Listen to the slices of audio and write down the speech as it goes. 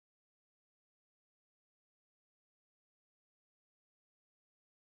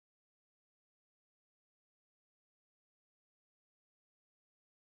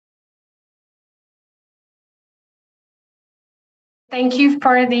Thank you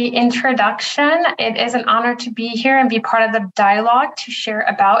for the introduction. It is an honor to be here and be part of the dialogue to share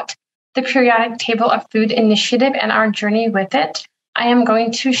about the Periodic Table of Food Initiative and our journey with it. I am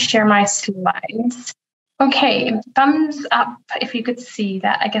going to share my slides. Okay, thumbs up if you could see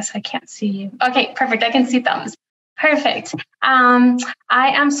that. I guess I can't see you. Okay, perfect. I can see thumbs. Perfect. I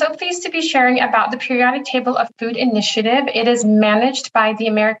am so pleased to be sharing about the Periodic Table of Food Initiative. It is managed by the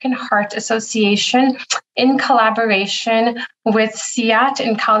American Heart Association in collaboration with CIAT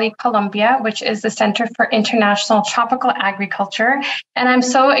in Cali, Colombia, which is the Center for International Tropical Agriculture. And I'm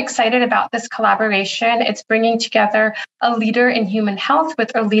so excited about this collaboration. It's bringing together a leader in human health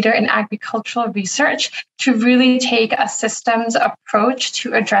with a leader in agricultural research to really take a systems approach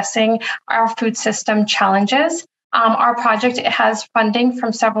to addressing our food system challenges. Our project has funding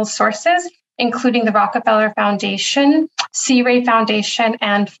from several sources, including the Rockefeller Foundation, C-Ray Foundation,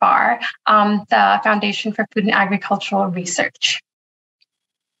 and FAR, the Foundation for Food and Agricultural Research.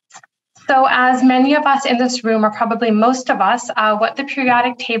 So as many of us in this room, or probably most of us, what the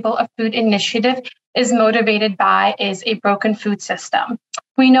Periodic Table of Food Initiative is motivated by is a broken food system.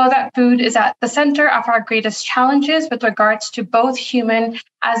 We know that food is at the center of our greatest challenges with regards to both human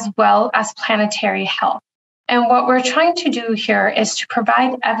as well as planetary health. And what we're trying to do here is to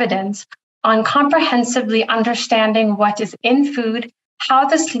provide evidence on comprehensively understanding what is in food, how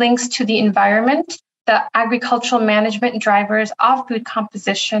this links to the environment, the agricultural management drivers of food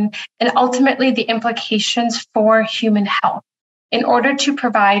composition, and ultimately the implications for human health in order to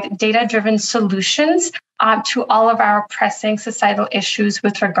provide data-driven solutions to all of our pressing societal issues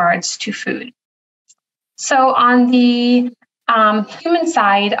with regards to food. So on the human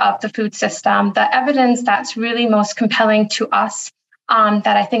side of the food system, the evidence that's really most compelling to us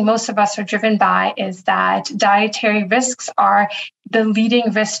that I think most of us are driven by is that dietary risks are the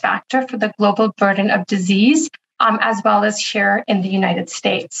leading risk factor for the global burden of disease, as well as here in the United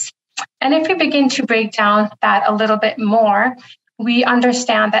States. And if we begin to break down that a little bit more, we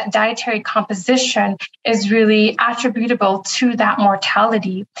understand that dietary composition is really attributable to that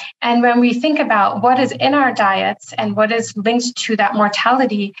mortality. And when we think about what is in our diets and what is linked to that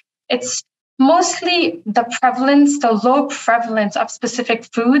mortality, it's mostly the prevalence, the low prevalence of specific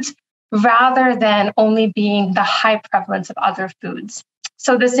foods, rather than only being the high prevalence of other foods.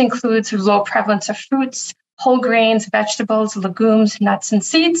 So this includes low prevalence of fruits, whole grains, vegetables, legumes, nuts, and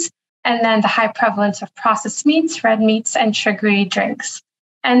seeds, and then the high prevalence of processed meats, red meats, and sugary drinks.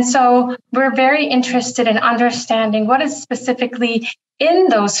 And so we're very interested in understanding what is specifically in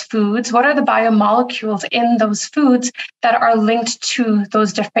those foods, what are the biomolecules in those foods that are linked to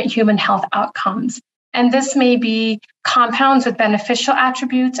those different human health outcomes. And this may be compounds with beneficial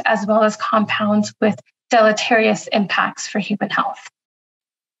attributes as well as compounds with deleterious impacts for human health.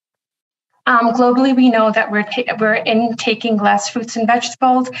 Globally, we know that we're intaking less fruits and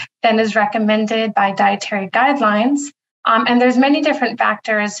vegetables than is recommended by dietary guidelines. And there's many different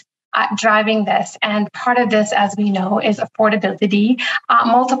factors driving this. And part of this, as we know, is affordability.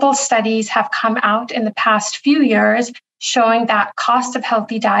 Multiple studies have come out in the past few years showing that cost of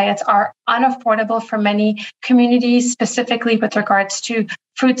healthy diets are unaffordable for many communities, specifically with regards to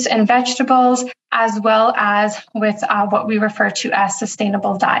fruits and vegetables, as well as with what we refer to as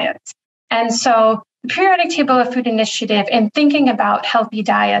sustainable diets. And so the Periodic Table of Food Initiative, in thinking about healthy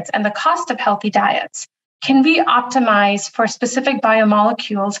diets and the cost of healthy diets, can we optimize for specific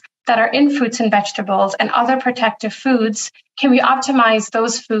biomolecules that are in fruits and vegetables and other protective foods? Can we optimize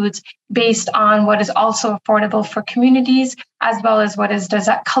those foods based on what is also affordable for communities, as well as what is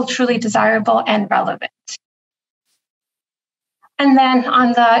culturally desirable and relevant? And then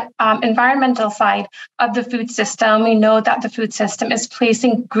on the environmental side of the food system, we know that the food system is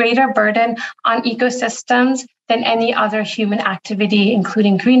placing greater burden on ecosystems than any other human activity,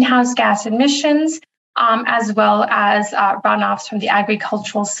 including greenhouse gas emissions, as well as runoffs from the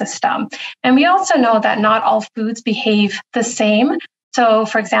agricultural system. And we also know that not all foods behave the same. So,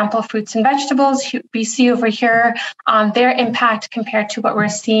 for example, fruits and vegetables, we see over here their impact compared to what we're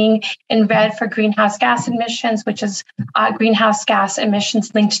seeing in red for greenhouse gas emissions, which is greenhouse gas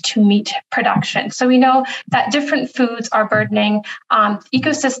emissions linked to meat production. So we know that different foods are burdening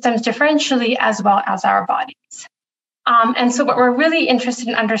ecosystems differentially as well as our bodies. And so what we're really interested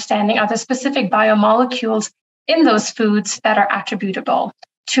in understanding are the specific biomolecules in those foods that are attributable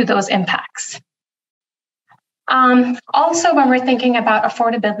to those impacts. Also, when we're thinking about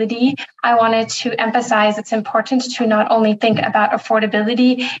affordability, I wanted to emphasize it's important to not only think about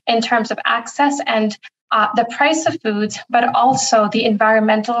affordability in terms of access and the price of foods, but also the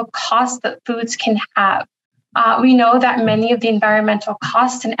environmental costs that foods can have. We know that many of the environmental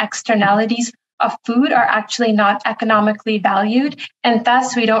costs and externalities of food are actually not economically valued, and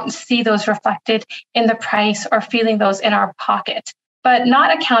thus we don't see those reflected in the price or feeling those in our pocket. But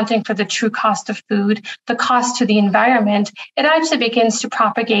not accounting for the true cost of food, the cost to the environment, it actually begins to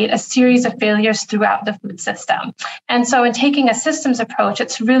propagate a series of failures throughout the food system. And so in taking a systems approach,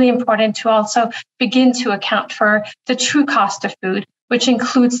 it's really important to also begin to account for the true cost of food, which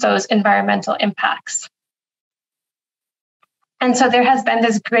includes those environmental impacts. And so there has been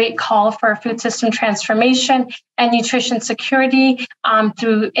this great call for food system transformation and nutrition security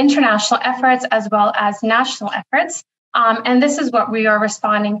through international efforts as well as national efforts. And this is what we are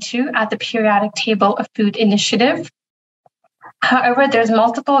responding to at the Periodic Table of Food Initiative. However, there's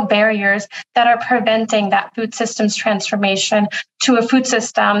multiple barriers that are preventing that food systems transformation to a food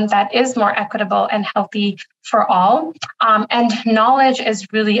system that is more equitable and healthy for all. And knowledge is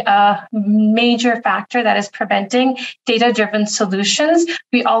really a major factor that is preventing data-driven solutions.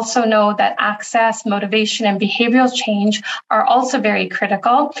 We also know that access, motivation, and behavioral change are also very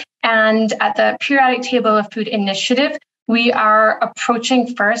critical. And at the Periodic Table of Food Initiative, we are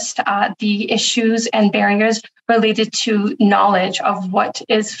approaching first the issues and barriers related to knowledge of what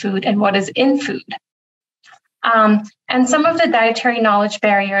is food and what is in food. And some of the dietary knowledge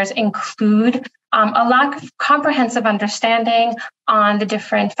barriers include a lack of comprehensive understanding on the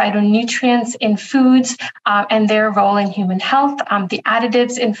different phytonutrients in foods and their role in human health, the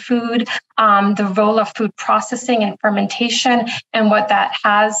additives in food, the role of food processing and fermentation, and what that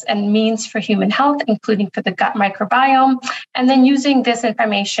has and means for human health, including for the gut microbiome, and then using this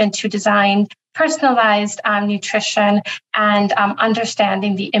information to design personalized nutrition and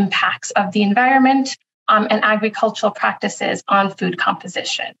understanding the impacts of the environment and agricultural practices on food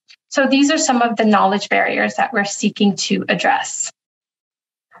composition. So these are some of the knowledge barriers that we're seeking to address.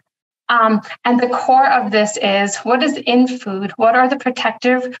 And the core of this is what is in food, what are the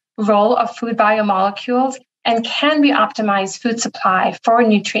protective role of food biomolecules, and can we optimize food supply for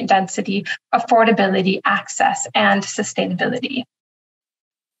nutrient density, affordability, access, and sustainability.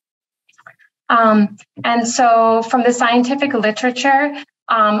 And so from the scientific literature,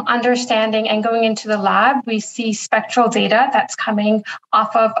 understanding and going into the lab, we see spectral data that's coming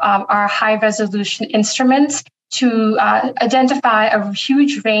off of our high resolution instruments to identify a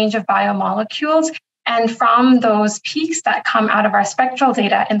huge range of biomolecules. And from those peaks that come out of our spectral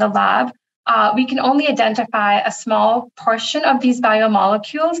data in the lab, we can only identify a small portion of these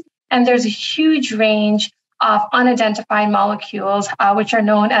biomolecules. And there's a huge range of unidentified molecules, which are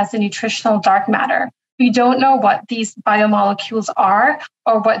known as the nutritional dark matter. We don't know what these biomolecules are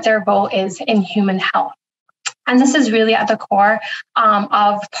or what their role is in human health. And this is really at the core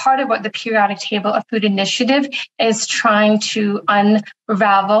of part of what the Periodic Table of Food Initiative is trying to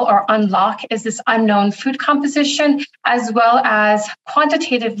unravel or unlock is this unknown food composition, as well as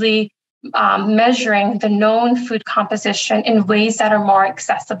quantitatively measuring the known food composition in ways that are more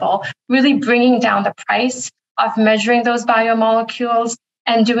accessible, really bringing down the price of measuring those biomolecules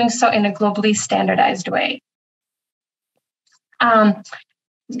and doing so in a globally standardized way.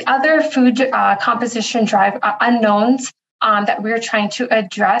 Other food composition drive unknowns that we're trying to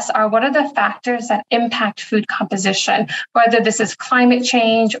address are what are the factors that impact food composition, whether this is climate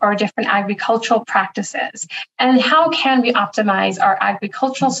change or different agricultural practices, and how can we optimize our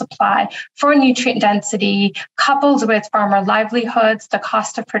agricultural supply for nutrient density coupled with farmer livelihoods, the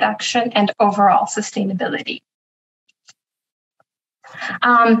cost of production, and overall sustainability.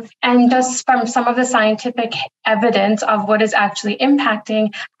 And just from some of the scientific evidence of what is actually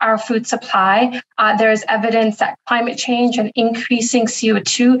impacting our food supply, there is evidence that climate change and increasing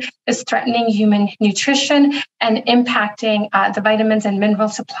CO2 is threatening human nutrition and impacting the vitamins and mineral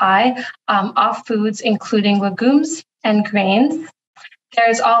supply of foods, including legumes and grains.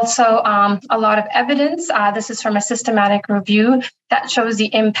 There's also a lot of evidence, this is from a systematic review, that shows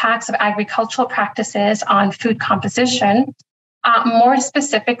the impacts of agricultural practices on food composition. More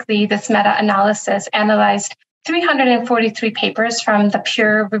specifically, this meta-analysis analyzed 343 papers from the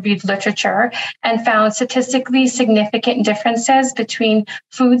peer-reviewed literature and found statistically significant differences between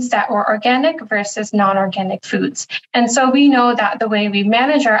foods that were organic versus non-organic foods. And so we know that the way we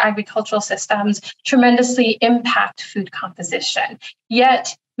manage our agricultural systems tremendously impact food composition.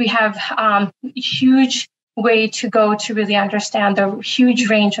 Yet we have a huge way to go to really understand the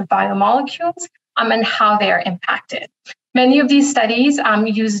huge range of biomolecules and how they are impacted. Many of these studies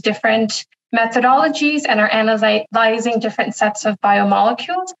use different methodologies and are analyzing different sets of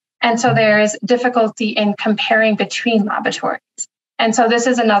biomolecules. And so there is difficulty in comparing between laboratories. And so this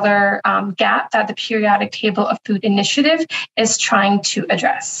is another gap that the Periodic Table of Food Initiative is trying to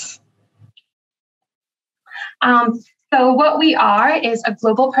address. So what we are is a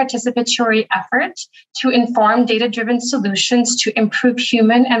global participatory effort to inform data-driven solutions to improve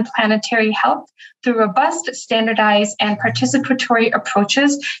human and planetary health through robust, standardized, and participatory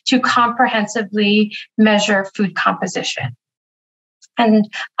approaches to comprehensively measure food composition.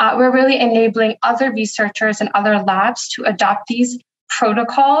 And we're really enabling other researchers and other labs to adopt these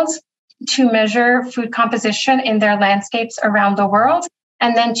protocols to measure food composition in their landscapes around the world,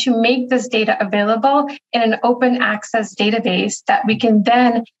 and then to make this data available in an open access database that we can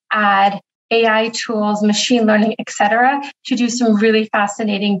then add AI tools, machine learning, et cetera, to do some really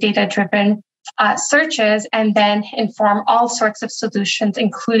fascinating data-driven searches and then inform all sorts of solutions,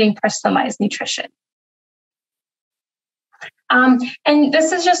 including personalized nutrition. And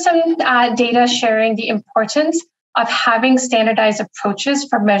this is just some data sharing the importance of having standardized approaches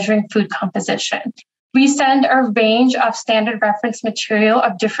for measuring food composition. We send a range of standard reference material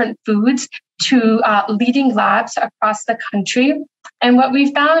of different foods to leading labs across the country. And what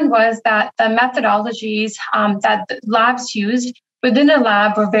we found was that the methodologies that the labs used within a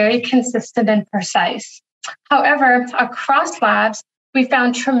lab were very consistent and precise. However, across labs, we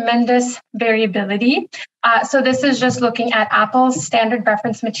found tremendous variability. So this is just looking at apples standard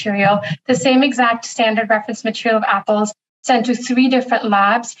reference material, the same exact standard reference material of apples sent to 3 different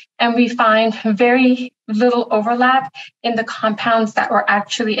labs, and we find very little overlap in the compounds that were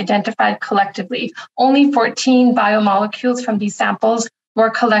actually identified collectively. Only 14 biomolecules from these samples were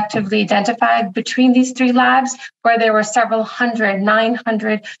collectively identified between these 3 labs, where there were several hundred,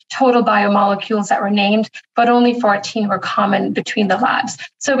 900 total biomolecules that were named, but only 14 were common between the labs.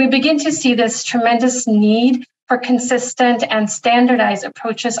 So we begin to see this tremendous need for consistent and standardized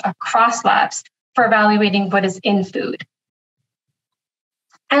approaches across labs for evaluating what is in food.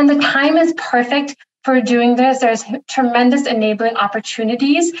 And the time is perfect for doing this. There's tremendous enabling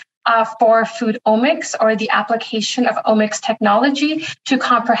opportunities for food omics, or the application of omics technology to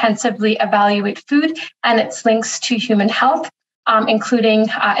comprehensively evaluate food and its links to human health, including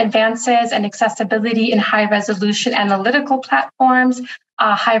advances and accessibility in high-resolution analytical platforms,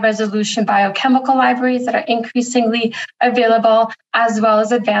 high-resolution biochemical libraries that are increasingly available, as well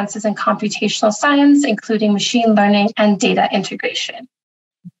as advances in computational science, including machine learning and data integration.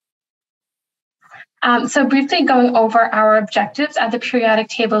 So briefly going over our objectives at the Periodic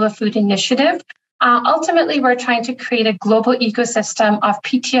Table of Food Initiative, ultimately we're trying to create a global ecosystem of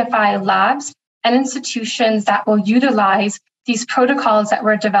PTFI labs and institutions that will utilize these protocols that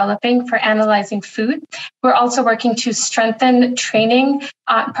we're developing for analyzing food. We're also working to strengthen training,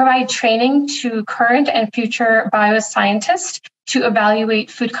 provide training to current and future bioscientists to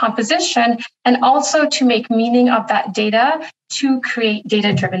evaluate food composition, and also to make meaning of that data to create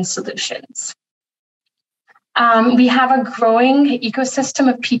data-driven solutions. We have a growing ecosystem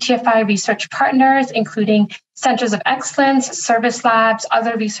of PTFI research partners, including centers of excellence, service labs,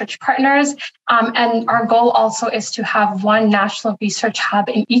 other research partners. And our goal also is to have one national research hub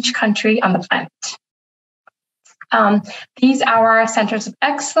in each country on the planet. These are our centers of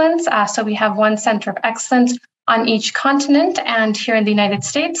excellence. So we have one center of excellence on each continent. And here in the United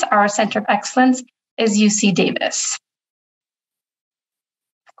States, our center of excellence is UC Davis.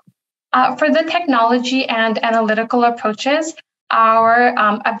 For the technology and analytical approaches, our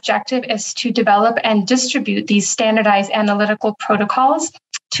objective is to develop and distribute these standardized analytical protocols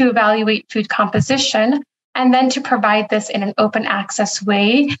to evaluate food composition, and then to provide this in an open access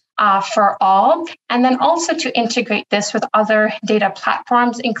way for all, and then also to integrate this with other data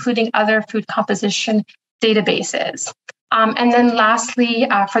platforms, including other food composition databases. And then lastly,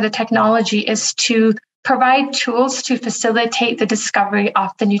 for the technology is to provide tools to facilitate the discovery of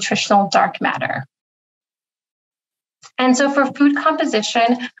the nutritional dark matter. And so for food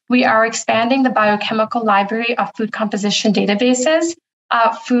composition, we are expanding the biochemical library of food composition databases.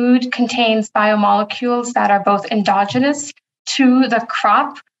 Food contains biomolecules that are both endogenous to the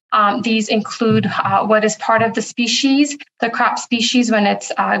crop. These include what is part of the species, the crop species when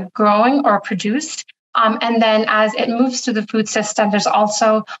it's growing or produced. And then as it moves through the food system, there's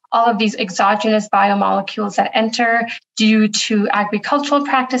also all of these exogenous biomolecules that enter due to agricultural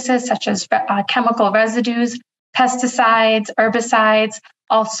practices, such as chemical residues, pesticides, herbicides,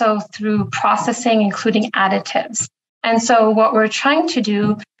 also through processing, including additives. And so what we're trying to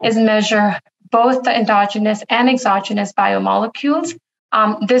do is measure both the endogenous and exogenous biomolecules.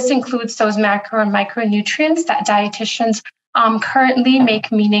 This includes those macro and micronutrients that dietitians currently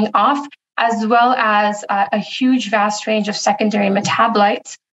make meaning of, as well as a huge, vast range of secondary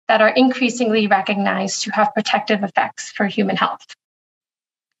metabolites that are increasingly recognized to have protective effects for human health.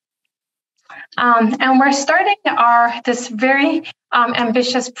 And we're starting this very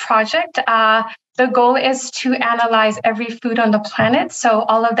ambitious project The goal is to analyze every food on the planet, so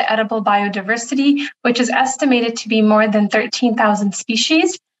all of the edible biodiversity, which is estimated to be more than 13,000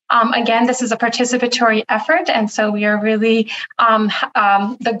 species. Again, this is a participatory effort, and so we are really,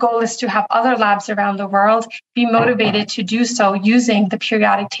 the goal is to have other labs around the world be motivated to do so using the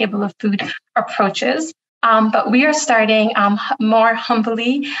periodic table of food approaches. But we are starting more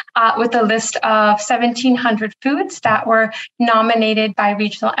humbly with a list of 1,700 foods that were nominated by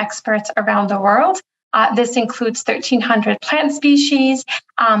regional experts around the world. This includes 1,300 plant species,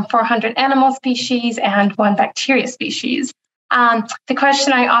 400 animal species, and 1 bacteria species. The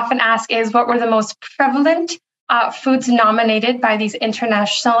question I often ask is, what were the most prevalent foods nominated by these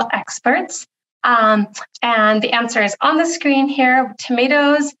international experts? And the answer is on the screen here.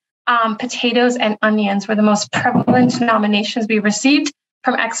 Tomatoes, potatoes, and onions were the most prevalent nominations we received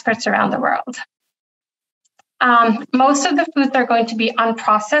from experts around the world. Most of the foods are going to be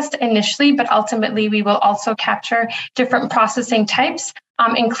unprocessed initially, but ultimately we will also capture different processing types,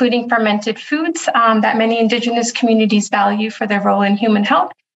 including fermented foods that many Indigenous communities value for their role in human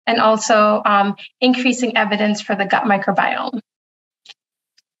health, and also increasing evidence for the gut microbiome.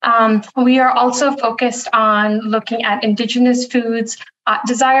 We are also focused on looking at Indigenous foods,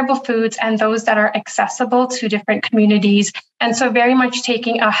 desirable foods, and those that are accessible to different communities. And so very much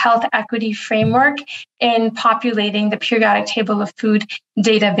taking a health equity framework in populating the periodic table of food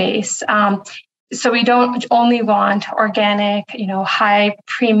database. So we don't only want organic, high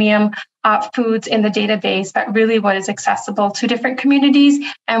premium foods in the database, but really what is accessible to different communities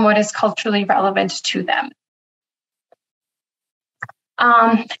and what is culturally relevant to them.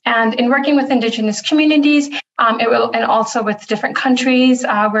 And in working with Indigenous communities, and also with different countries,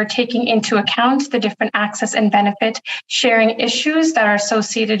 we're taking into account the different access and benefit sharing issues that are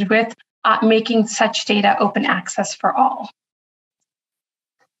associated with making such data open access for all.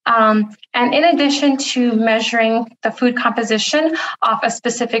 And in addition to measuring the food composition of a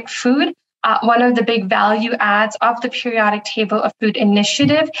specific food, one of the big value adds of the Periodic Table of Food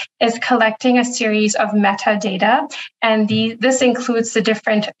initiative is collecting a series of metadata. And this includes the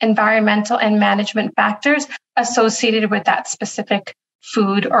different environmental and management factors associated with that specific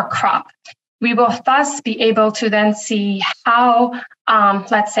food or crop. We will thus be able to then see how,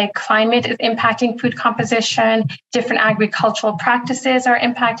 let's say, climate is impacting food composition, different agricultural practices are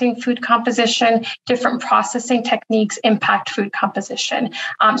impacting food composition, different processing techniques impact food composition.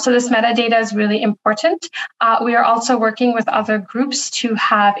 So this metadata is really important. We are also working with other groups to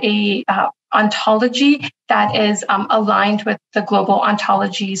have a ontology that is aligned with the global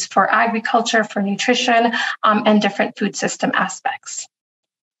ontologies for agriculture, for nutrition, and different food system aspects.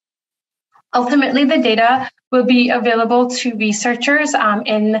 Ultimately, the data will be available to researchers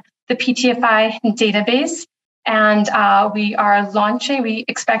in the PTFI database, and we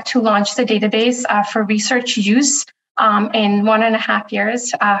expect to launch the database for research use in 1.5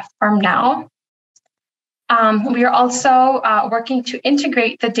 years from now. We are also working to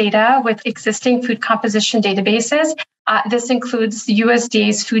integrate the data with existing food composition databases. This includes the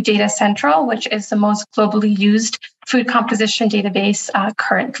USDA's Food Data Central, which is the most globally used food composition database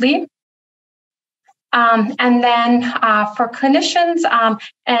currently. And then for clinicians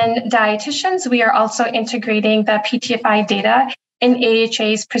and dietitians, we are also integrating the PTFI data in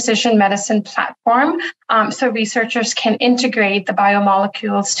AHA's precision medicine platform. So researchers can integrate the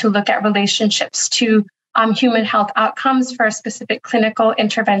biomolecules to look at relationships to human health outcomes for specific clinical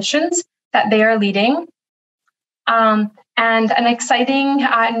interventions that they are leading. And an exciting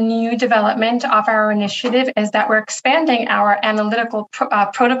new development of our initiative is that we're expanding our analytical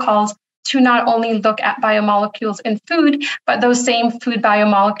protocols to not only look at biomolecules in food, but those same food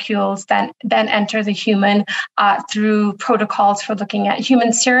biomolecules then enter the human through protocols for looking at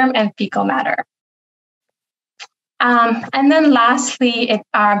human serum and fecal matter. And then lastly,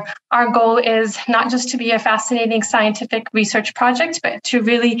 our goal is not just to be a fascinating scientific research project, but to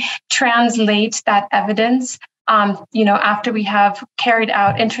really translate that evidence after we have carried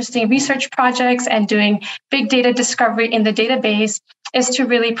out interesting research projects and doing big data discovery in the database, is to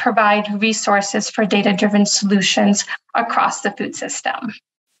really provide resources for data-driven solutions across the food system.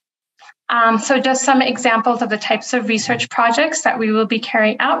 So just some examples of the types of research projects that we will be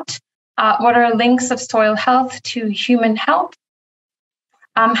carrying out. What are links of soil health to human health?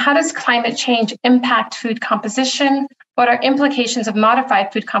 How does climate change impact food composition? What are implications of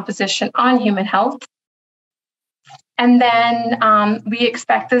modified food composition on human health? And then we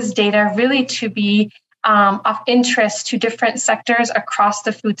expect this data really to be of interest to different sectors across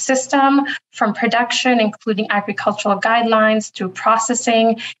the food system, from production, including agricultural guidelines, through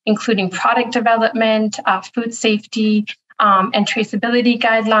processing, including product development, food safety, and traceability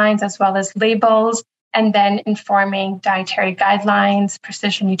guidelines, as well as labels, and then informing dietary guidelines,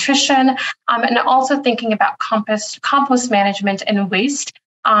 precision nutrition, and also thinking about compost management and waste,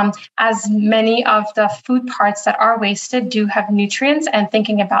 as many of the food parts that are wasted do have nutrients, and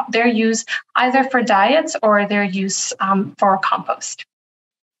thinking about their use either for diets or their use for compost.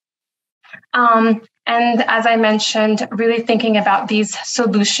 And as I mentioned, really thinking about these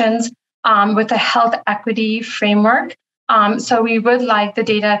solutions with a health equity framework. So we would like the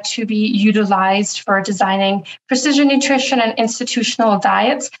data to be utilized for designing precision nutrition and institutional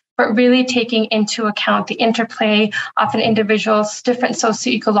diets, but really taking into account the interplay of an individual's different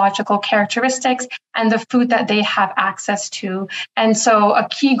socioecological characteristics and the food that they have access to. And so a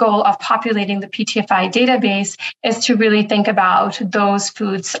key goal of populating the PTFI database is to really think about those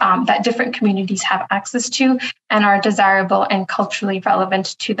foods that different communities have access to and are desirable and culturally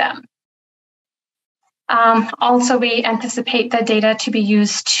relevant to them. Also, we anticipate the data to be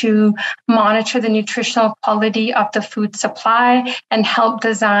used to monitor the nutritional quality of the food supply and help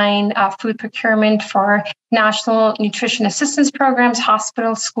design food procurement for national nutrition assistance programs,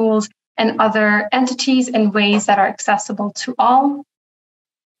 hospitals, schools, and other entities in ways that are accessible to all.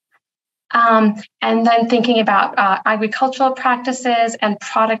 And then thinking about agricultural practices and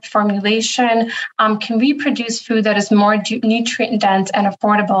product formulation. Can we produce food that is more nutrient dense and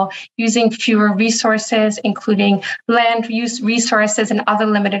affordable using fewer resources, including land use resources and other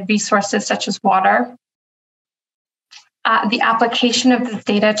limited resources such as water? The application of this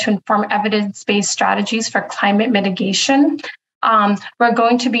data to inform evidence-based strategies for climate mitigation. We're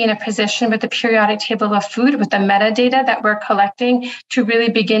going to be in a position with the periodic table of food, with the metadata that we're collecting, to really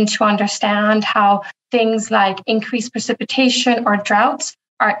begin to understand how things like increased precipitation or droughts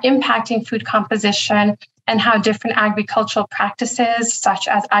are impacting food composition, and how different agricultural practices, such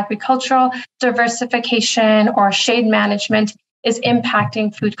as agricultural diversification or shade management, is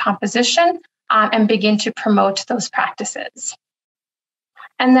impacting food composition, and begin to promote those practices.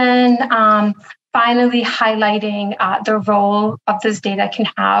 And then finally, highlighting the role of this data can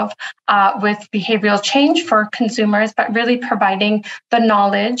have with behavioral change for consumers, but really providing the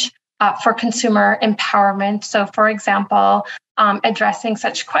knowledge for consumer empowerment. So, for example, addressing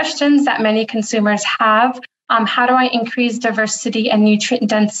such questions that many consumers have. How do I increase diversity and nutrient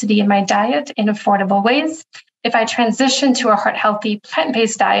density in my diet in affordable ways? If I transition to a heart-healthy,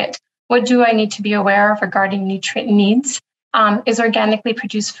 plant-based diet, what do I need to be aware of regarding nutrient needs? Is organically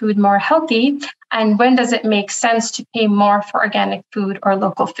produced food more healthy? And when does it make sense to pay more for organic food or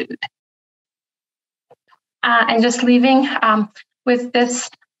local food? And just leaving with this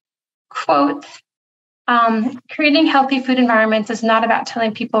quote, creating healthy food environments is not about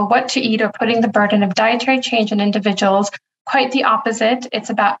telling people what to eat or putting the burden of dietary change on individuals. Quite the opposite. It's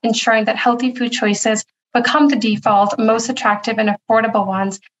about ensuring that healthy food choices become the default, most attractive and affordable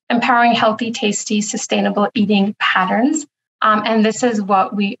ones, empowering healthy, tasty, sustainable eating patterns. And this is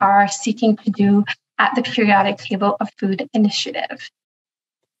what we are seeking to do at the Periodic Table of Food Initiative.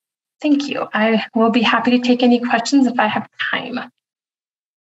 Thank you. I will be happy to take any questions if I have time.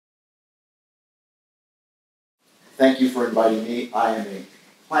 Thank you for inviting me. I am a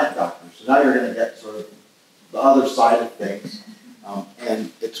plant doctor, so now you're going to get sort of the other side of things.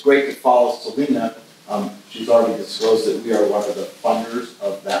 And it's great to follow Selena. She's already disclosed that we are one of the funders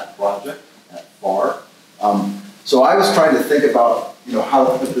of that project at FAR. So I was trying to think about, how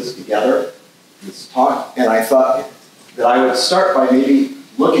to put this together, this talk, and I thought that I would start by maybe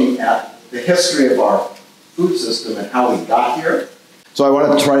looking at the history of our food system and how we got here. So I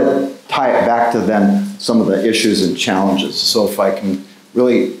want to try to tie it back to then some of the issues and challenges. So if I can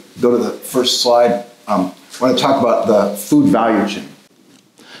really go to the first slide, I want to talk about the food value chain.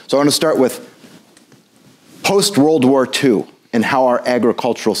 So I want to start with post-World War II and how our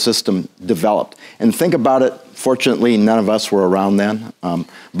agricultural system developed. And think about it, fortunately, none of us were around then,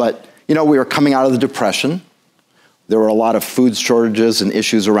 but we were coming out of the Depression. There were a lot of food shortages and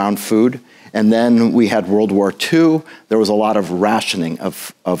issues around food. And then we had World War II. There was a lot of rationing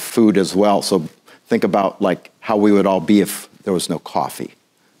of food as well. So think about like how we would all be if there was no coffee.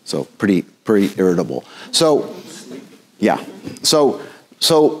 So pretty irritable. So yeah. So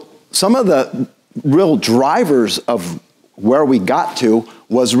some of the real drivers of where we got to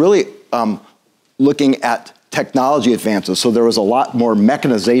was really looking at technology advances. So there was a lot more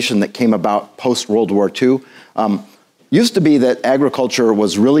mechanization that came about post-World War II. Used to be that agriculture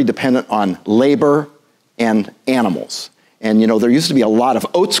was really dependent on labor and animals. And there used to be a lot of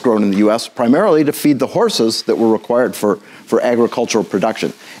oats grown in the US, primarily to feed the horses that were required for agricultural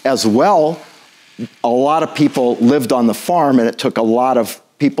production. As well, a lot of people lived on the farm and it took a lot of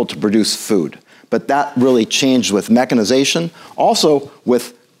people to produce food. but that really changed with mechanization, also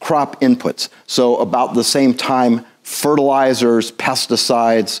with crop inputs. So about the same time, fertilizers,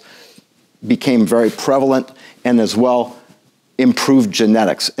 pesticides became very prevalent, and as well, improved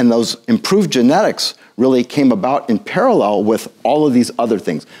genetics. And those improved genetics really came about in parallel with all of these other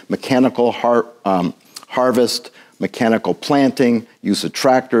things: mechanical harvest, mechanical planting, use of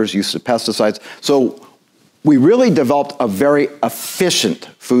tractors, use of pesticides. So we really developed a very efficient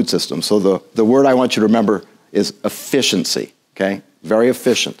food system. So the word I want you to remember is efficiency, okay? Very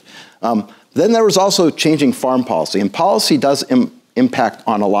efficient. Then there was also changing farm policy, and policy does impact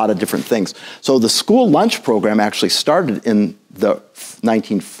on a lot of different things. So the school lunch program actually started in the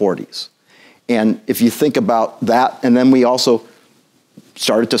 1940s. And if you think about that, and then we also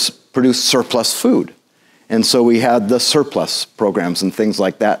started to produce surplus food. And so we had the surplus programs and things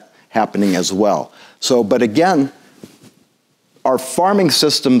like that happening as well. So, but again, our farming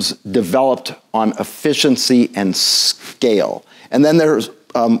systems developed on efficiency and scale. And then there's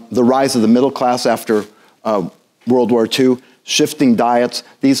the rise of the middle class after World War II, shifting diets.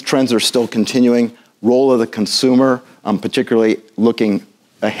 These trends are still continuing. Role of the consumer, particularly looking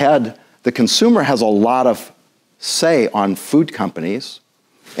ahead, the consumer has a lot of say on food companies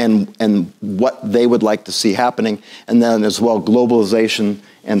and what they would like to see happening, and then as well globalization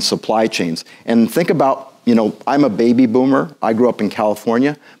and supply chains. And think about, you know, I'm a baby boomer. I grew up in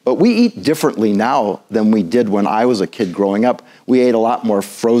California, but we eat differently now than we did when I was a kid growing up. We ate a lot more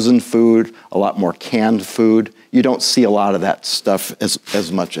frozen food, a lot more canned food. You don't see a lot of that stuff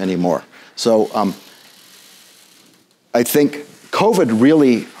as much anymore. So I think COVID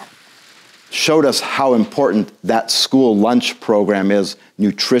really showed us how important that school lunch program is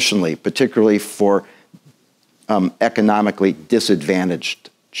nutritionally, particularly for economically disadvantaged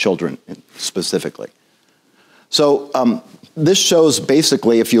children specifically. So this shows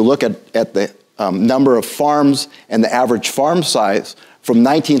basically, if you look at the number of farms and the average farm size from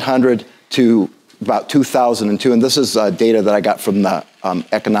 1900 to about 2002, and this is data that I got from the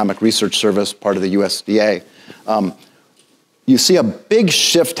Economic Research Service, part of the USDA, you see a big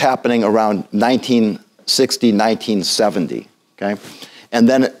shift happening around 1960, 1970, okay? And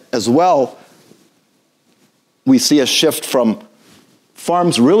then as well, we see a shift from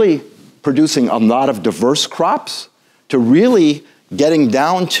farms really producing a lot of diverse crops to really getting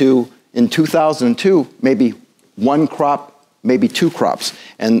down to, in 2002, maybe one crop, maybe two crops.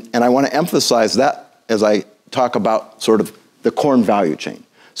 And I want to emphasize that as I talk about sort of the corn value chain.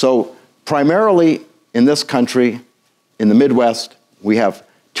 So primarily in this country, in the Midwest, we have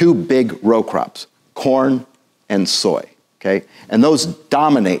two big row crops, corn and soy, okay? And those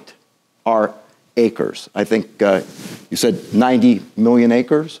dominate our acres. I think you said 90 million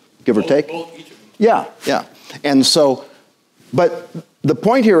acres, give or take? Both each of them. Yeah, yeah. And so, but the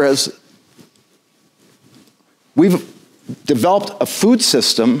point here is we've developed a food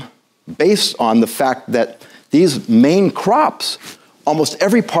system based on the fact that these main crops, almost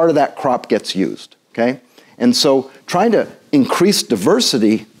every part of that crop gets used, okay? And so trying to increase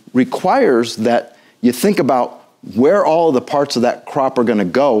diversity requires that you think about where all of the parts of that crop are going to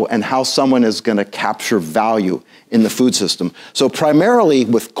go and how someone is going to capture value in the food system. So primarily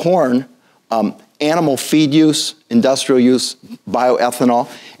with corn, animal feed use, industrial use,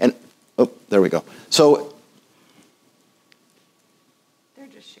 bioethanol, and, oh, there we go. So, they're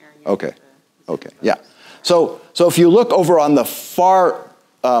just sharing. Okay, okay, yeah. So if you look over on the far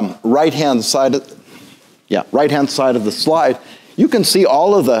right-hand side of the slide, you can see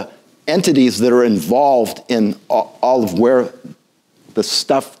all of the entities that are involved in all of where the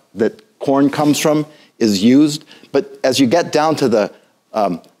stuff that corn comes from is used. But as you get down to the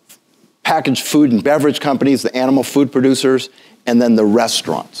packaged food and beverage companies, the animal food producers, and then the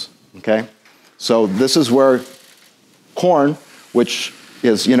restaurants, okay? So this is where corn, which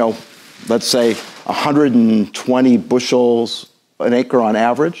is, you know, let's say 120 bushels an acre on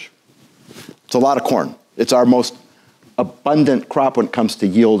average, it's a lot of corn. It's our most abundant crop when it comes to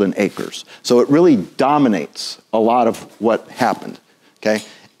yield in acres. So it really dominates a lot of what happened, okay?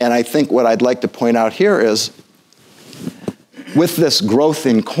 And I think what I'd like to point out here is with this growth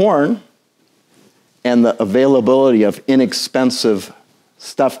in corn and the availability of inexpensive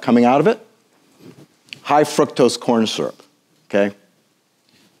stuff coming out of it, high fructose corn syrup, okay?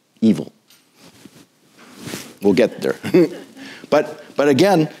 Evil. We'll get there. But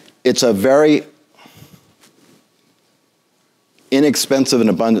again, it's a very inexpensive and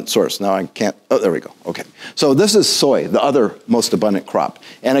abundant source. Now I can't, oh, there we go, okay. So this is soy, the other most abundant crop.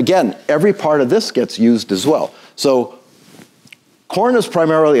 And again, every part of this gets used as well. So corn is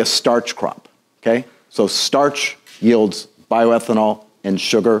primarily a starch crop, okay? So starch yields bioethanol and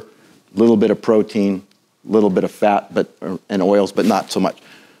sugar. a little bit of protein, a little bit of fat and oils, but not so much.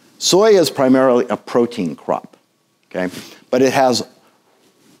 Soy is primarily a protein crop, okay? But it has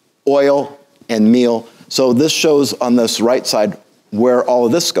oil and meal. So this shows on this right side where all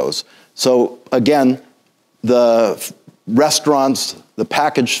of this goes. So again, the restaurants, the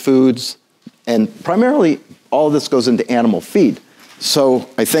packaged foods, and primarily all of this goes into animal feed. So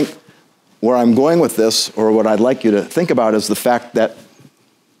I think where I'm going with this, or what I'd like you to think about, is the fact that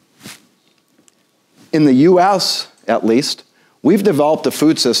in the US, at least, we've developed a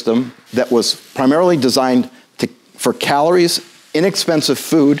food system that was primarily designed for calories, inexpensive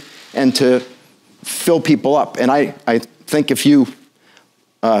food, and to fill people up. And I think if you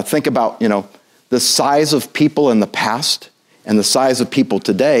think about, the size of people in the past and the size of people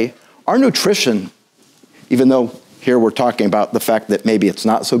today, our nutrition, even though here we're talking about the fact that maybe it's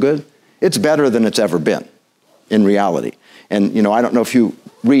not so good, it's better than it's ever been in reality. And, I don't know if you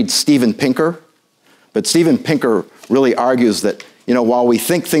read Steven Pinker, but Steven Pinker really argues that, while we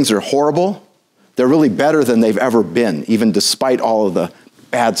think things are horrible, they're really better than they've ever been, even despite all of the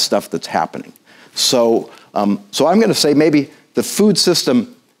bad stuff that's happening. So I'm going to say maybe the food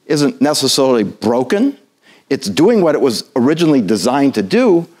system isn't necessarily broken. It's doing what it was originally designed to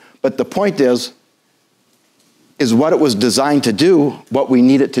do, but the point is what it was designed to do what we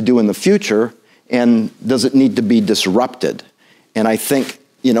need it to do in the future, and does it need to be disrupted? And I think,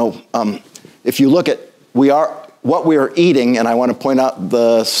 if you look at what we are eating, and I want to point out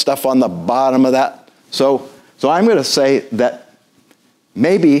the stuff on the bottom of that. So I'm going to say that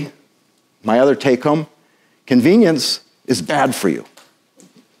maybe, my other take home, convenience is bad for you,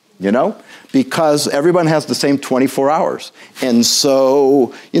 because everyone has the same 24 hours. And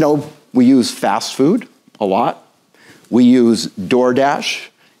so, we use fast food a lot. We use DoorDash.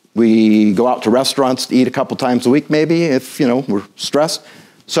 We go out to restaurants to eat a couple times a week, maybe, if, we're stressed.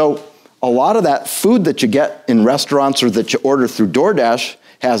 So a lot of that food that you get in restaurants or that you order through DoorDash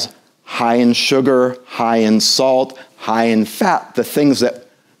has high in sugar, high in salt, high in fat, the things that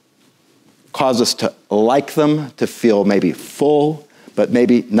cause us to like them, to feel maybe full, but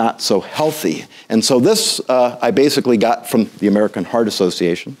maybe not so healthy. And so this I basically got from the American Heart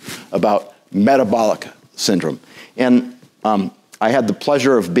Association about metabolic syndrome. And I had the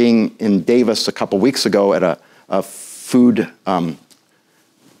pleasure of being in Davis a couple weeks ago at a food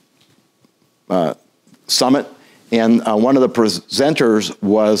summit, and one of the presenters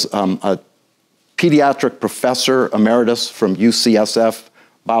was a pediatric professor emeritus from UCSF,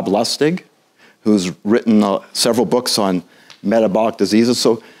 Bob Lustig, who's written several books on metabolic diseases.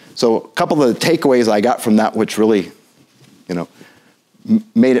 So a couple of the takeaways I got from that, which really,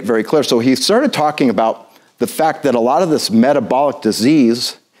 made it very clear. So he started talking about the fact that a lot of this metabolic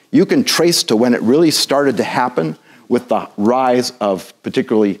disease, you can trace to when it really started to happen with the rise of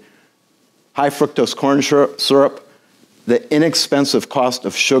particularly high fructose corn syrup, the inexpensive cost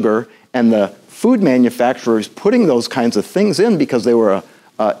of sugar, and the food manufacturers putting those kinds of things in because they were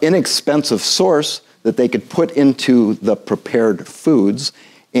an inexpensive source that they could put into the prepared foods.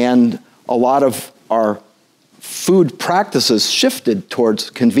 And a lot of our food practices shifted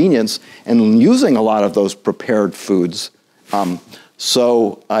towards convenience and using a lot of those prepared foods.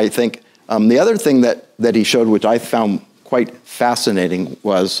 So I think the other thing that he showed, which I found quite fascinating,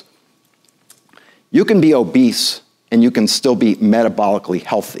 was you can be obese and you can still be metabolically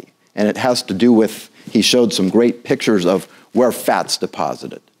healthy. And it has to do with, he showed some great pictures of where fat's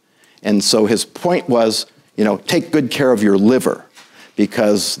deposited. And so his point was, take good care of your liver,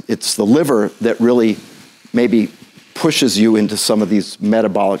 because it's the liver that really maybe pushes you into some of these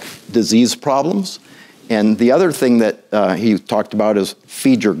metabolic disease problems. And the other thing that he talked about is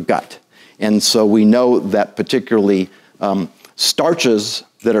feed your gut. And so we know that particularly starches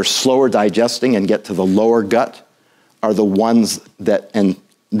that are slower digesting and get to the lower gut are the ones that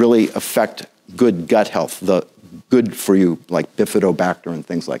really affect good gut health, the good for you, like bifidobacter and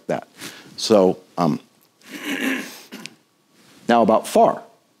things like that. So now about FAR.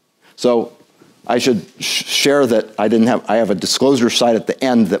 So I should share that I have a disclosure site at the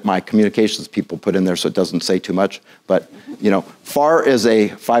end that my communications people put in there, so it doesn't say too much. But, FAR is a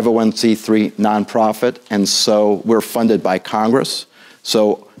 501c3 nonprofit, and so we're funded by Congress.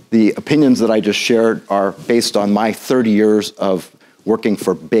 So the opinions that I just shared are based on my 30 years of working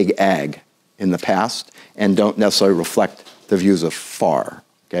for Big Ag in the past, and don't necessarily reflect the views of FAR,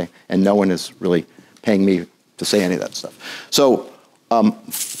 okay? And no one is really paying me to say any of that stuff. So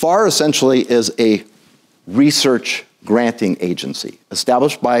FAR essentially is a research granting agency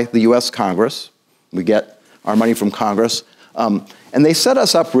established by the US Congress. We get our money from Congress. And they set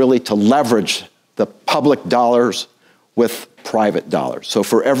us up really to leverage the public dollars with private dollars. So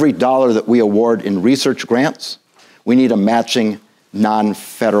for every dollar that we award in research grants, we need a matching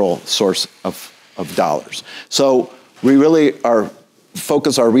non-federal source of dollars. So we really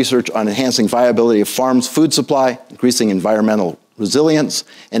focus our research on enhancing viability of farms' food supply, increasing environmental resilience,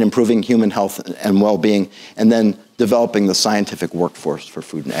 and improving human health and well-being, and then developing the scientific workforce for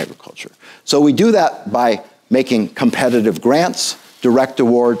food and agriculture. So we do that by making competitive grants, direct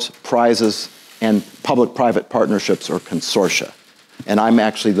awards, prizes, and public-private partnerships or consortia. And I'm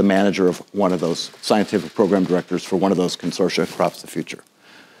actually the manager of one of those, scientific program directors for one of those consortia, Crops the Future.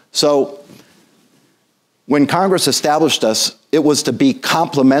 So when Congress established us, it was to be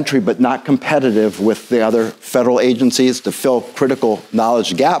complementary but not competitive with the other federal agencies, to fill critical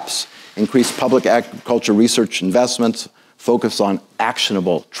knowledge gaps, increase public agriculture research investments, focus on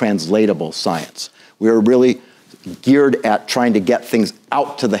actionable, translatable science. We are really geared at trying to get things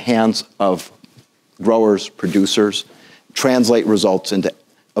out to the hands of growers, producers, translate results into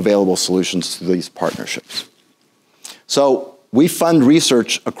available solutions through these partnerships. So we fund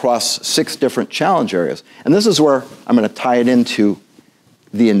research across 6 different challenge areas. And this is where I'm going to tie it into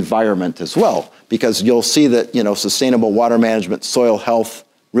the environment as well, because you'll see that, sustainable water management, soil health,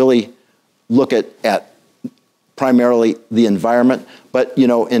 really look at primarily the environment. But,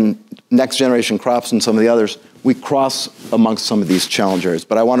 in next generation crops and some of the others, we cross amongst some of these challenge areas.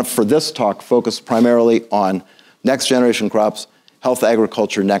 But I want to, for this talk, focus primarily on next generation crops, health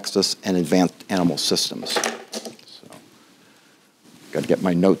agriculture nexus, and advanced animal systems. So, got to get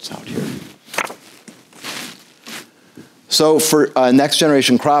my notes out here. So for next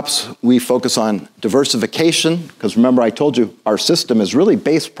generation crops, we focus on diversification, because remember I told you our system is really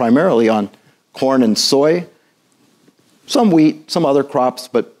based primarily on corn and soy, some wheat, some other crops,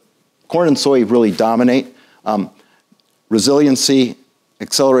 but corn and soy really dominate. Resiliency,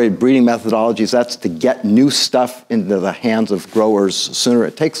 accelerated breeding methodologies, that's to get new stuff into the hands of growers sooner.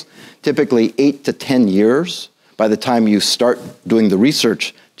 It takes typically 8 to 10 years by the time you start doing the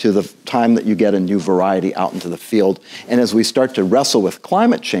research to the time that you get a new variety out into the field. And as we start to wrestle with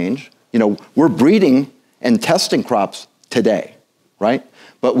climate change, we're breeding and testing crops today, right?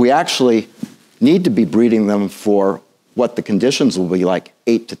 But we actually need to be breeding them for what the conditions will be like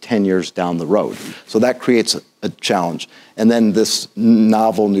 8 to 10 years down the road. So that creates a challenge. And then this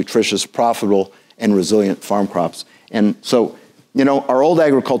novel, nutritious, profitable, and resilient farm crops. And so, our old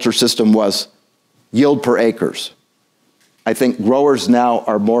agriculture system was yield per acres. I think growers now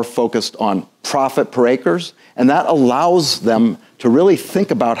are more focused on profit per acres, and that allows them to really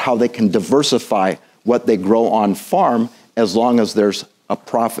think about how they can diversify what they grow on farm as long as there's a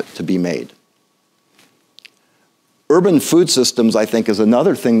profit to be made. Urban food systems, I think, is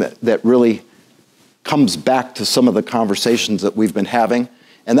another thing that really comes back to some of the conversations that we've been having,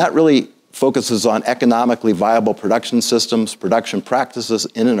 and that really focuses on economically viable production systems, production practices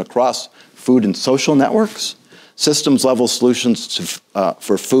in and across food and social networks, systems-level solutions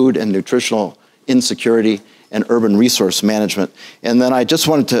for food and nutritional insecurity, and urban resource management. And then I just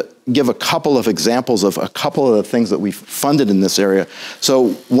wanted to give a couple of examples of a couple of the things that we've funded in this area. So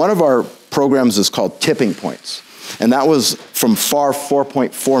one of our programs is called Tipping Points. And that was from FAR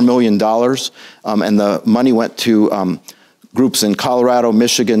 $4.4 million, and the money went to groups in Colorado,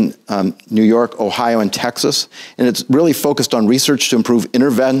 Michigan, New York, Ohio, and Texas. And it's really focused on research to improve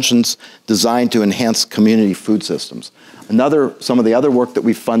interventions designed to enhance community food systems. Some of the other work that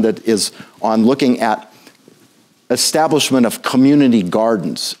we funded is on looking at establishment of community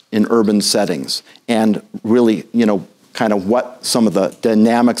gardens in urban settings, and really, kind of what some of the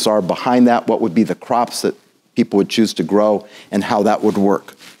dynamics are behind that, what would be the crops that people would choose to grow, and how that would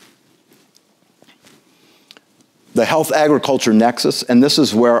work. The health agriculture nexus, and this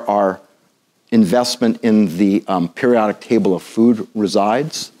is where our investment in the periodic table of food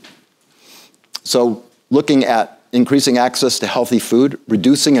resides. So looking at increasing access to healthy food,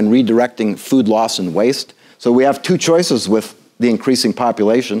 reducing and redirecting food loss and waste. So we have 2 choices with the increasing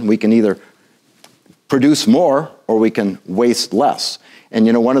population. We can either produce more or we can waste less. And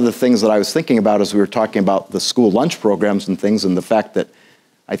one of the things that I was thinking about as we were talking about the school lunch programs and things, and the fact that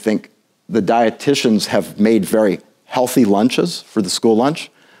I think the dietitians have made very healthy lunches for the school lunch,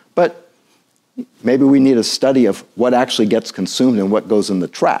 but maybe we need a study of what actually gets consumed and what goes in the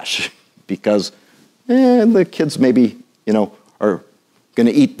trash, because the kids maybe, are going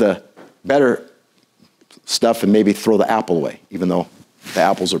to eat the better stuff and maybe throw the apple away, even though the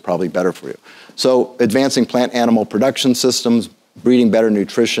apples are probably better for you. So advancing plant-animal production systems, breeding better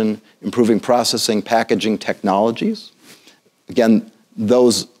nutrition, improving processing, packaging technologies. Again,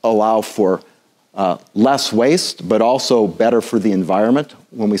 those allow for less waste, but also better for the environment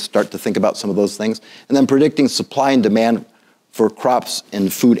when we start to think about some of those things. And then predicting supply and demand for crops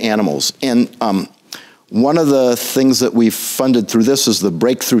and food animals. And one of the things that we've funded through this is the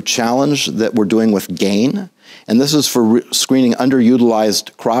Breakthrough Challenge that we're doing with GAIN. And this is for screening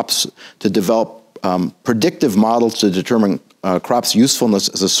underutilized crops to develop predictive models to determine crops' usefulness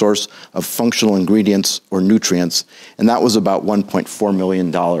as a source of functional ingredients or nutrients. And that was about $1.4 million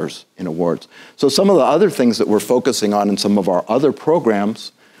in awards. So some of the other things that we're focusing on in some of our other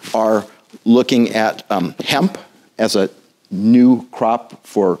programs are looking at hemp as a new crop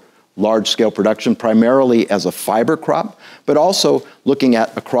for large-scale production, primarily as a fiber crop, but also looking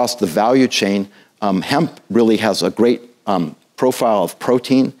at across the value chain. Hemp really has a great profile of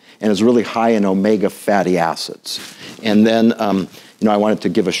protein and is really high in omega fatty acids. And then, I wanted to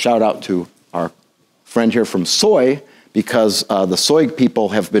give a shout out to our friend here from soy, because the soy people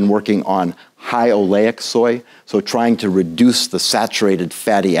have been working on high oleic soy, so trying to reduce the saturated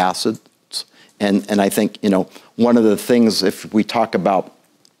fatty acids. And I think, one of the things, if we talk about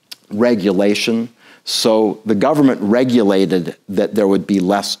regulation, so the government regulated that there would be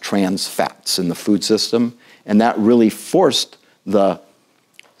less trans fats in the food system, and that really forced the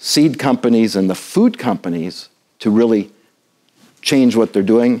seed companies and the food companies to really change what they're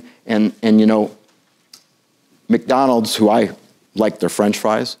doing. And McDonald's, who I like their French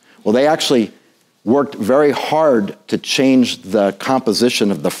fries, well, they actually worked very hard to change the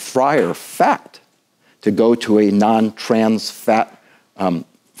composition of the fryer fat to go to a non-trans fat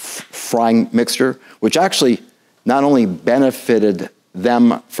frying mixture, which actually not only benefited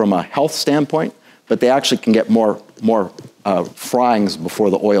them from a health standpoint, but they actually can get more fryings before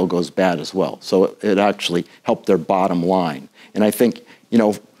the oil goes bad as well. So it actually helped their bottom line. And I think,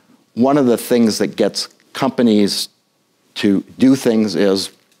 one of the things that gets companies to do things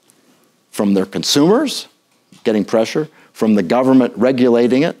is from their consumers getting pressure, from the government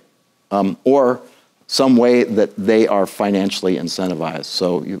regulating it, or some way that they are financially incentivized.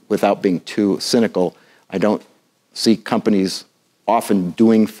 So without being too cynical, I don't see companies often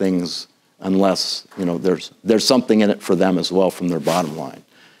doing things unless there's something in it for them as well from their bottom line.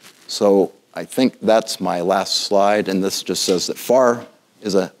 So I think that's my last slide, and this just says that FAR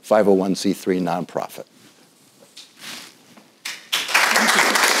is a 501c3 nonprofit.